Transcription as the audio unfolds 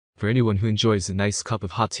For anyone who enjoys a nice cup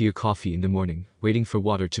of hot tea or coffee in the morning, waiting for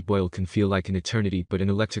water to boil can feel like an eternity, but an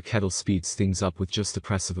electric kettle speeds things up with just the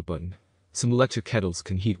press of a button. Some electric kettles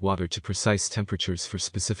can heat water to precise temperatures for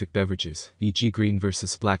specific beverages, e.g. green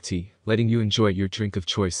versus black tea, letting you enjoy your drink of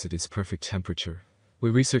choice at its perfect temperature.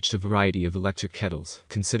 We researched a variety of electric kettles,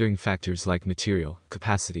 considering factors like material,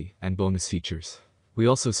 capacity, and bonus features. We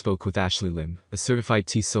also spoke with Ashley Lim, a certified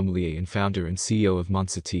tea sommelier and founder and CEO of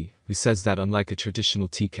Monsa Tea, who says that unlike a traditional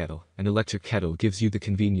tea kettle, an electric kettle gives you the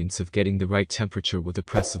convenience of getting the right temperature with the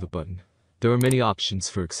press of a button. There are many options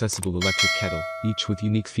for accessible electric kettle, each with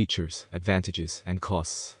unique features, advantages, and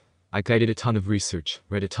costs. I guided a ton of research,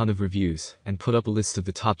 read a ton of reviews, and put up a list of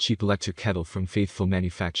the top cheap electric kettle from faithful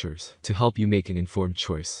manufacturers to help you make an informed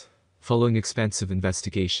choice. Following expansive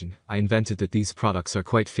investigation, I invented that these products are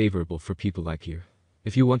quite favorable for people like you.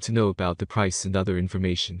 If you want to know about the price and other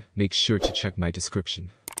information, make sure to check my description.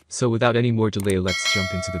 So without any more delay, let's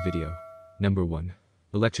jump into the video. Number 1.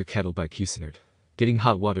 Electric Kettle by Cuisinart. Getting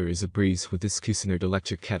hot water is a breeze with this Cuisinart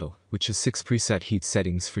electric kettle, which has 6 preset heat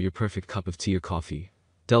settings for your perfect cup of tea or coffee.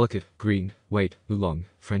 Delicate, green, white, oolong,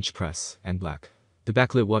 French press, and black. The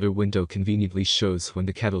backlit water window conveniently shows when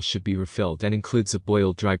the kettle should be refilled and includes a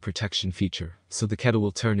boil dry protection feature, so the kettle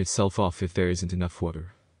will turn itself off if there isn't enough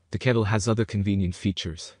water. The kettle has other convenient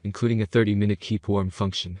features, including a 30-minute keep warm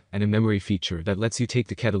function, and a memory feature that lets you take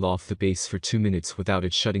the kettle off the base for 2 minutes without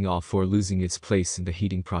it shutting off or losing its place in the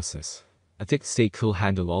heating process. A thick stay cool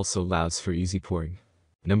handle also allows for easy pouring.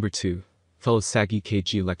 Number 2. Fellow Stagg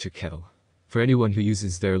EKG Electric Kettle. For anyone who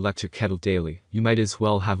uses their electric kettle daily, you might as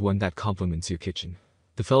well have one that complements your kitchen.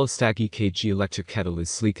 The Fellow Stagg EKG electric kettle is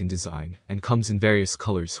sleek in design, and comes in various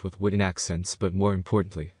colors with wooden accents, but more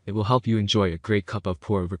importantly, it will help you enjoy a great cup of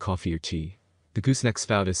pour-over coffee or tea. The gooseneck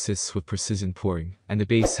spout assists with precision pouring, and the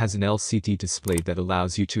base has an LCD display that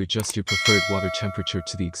allows you to adjust your preferred water temperature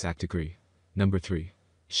to the exact degree. Number 3.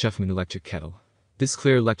 Chefman Electric Kettle. This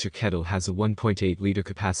clear electric kettle has a 1.8-liter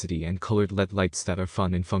capacity and colored LED lights that are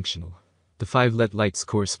fun and functional. The 5 LED lights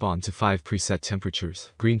correspond to 5 preset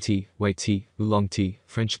temperatures: green tea, white tea, oolong tea,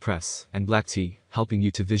 French press, and black tea, helping you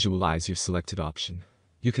to visualize your selected option.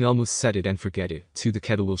 You can almost set it and forget it, too. The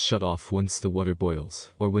kettle will shut off once the water boils,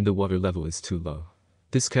 or when the water level is too low.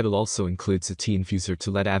 This kettle also includes a tea infuser to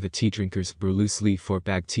let avid tea drinkers brew loose leaf or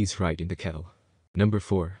bag teas right in the kettle. Number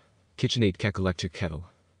 4. KitchenAid Kettle Electric Kettle.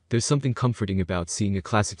 There's something comforting about seeing a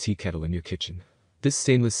classic tea kettle in your kitchen. This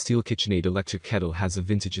stainless steel KitchenAid electric kettle has a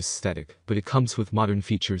vintage aesthetic, but it comes with modern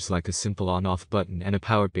features like a simple on-off button and a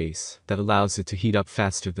power base that allows it to heat up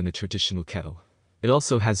faster than a traditional kettle. It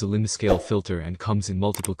also has a limb-scale filter and comes in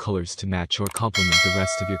multiple colors to match or complement the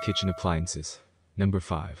rest of your kitchen appliances. Number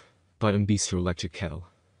 5. Bodum Bistro Electric Kettle.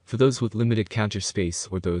 For those with limited counter space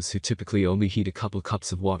or those who typically only heat a couple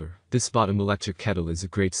cups of water, this Bodum electric kettle is a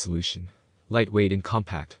great solution. Lightweight and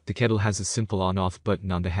compact, the kettle has a simple on-off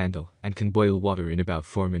button on the handle, and can boil water in about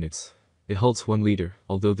 4 minutes. It holds 1 liter,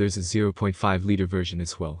 although there's a 0.5-liter version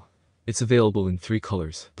as well. It's available in 3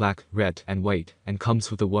 colors, black, red, and white, and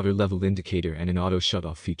comes with a water level indicator and an auto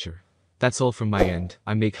shut-off feature. That's all from my end.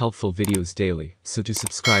 I make helpful videos daily, so do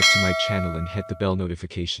subscribe to my channel and hit the bell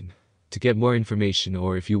notification. To get more information,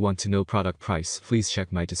 or if you want to know product price, please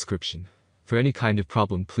check my description. For any kind of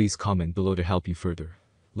problem, please comment below to help you further.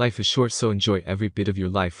 Life is short, so enjoy every bit of your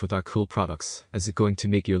life with our cool products, as it's going to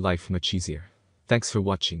make your life much easier. Thanks for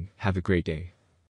watching, have a great day.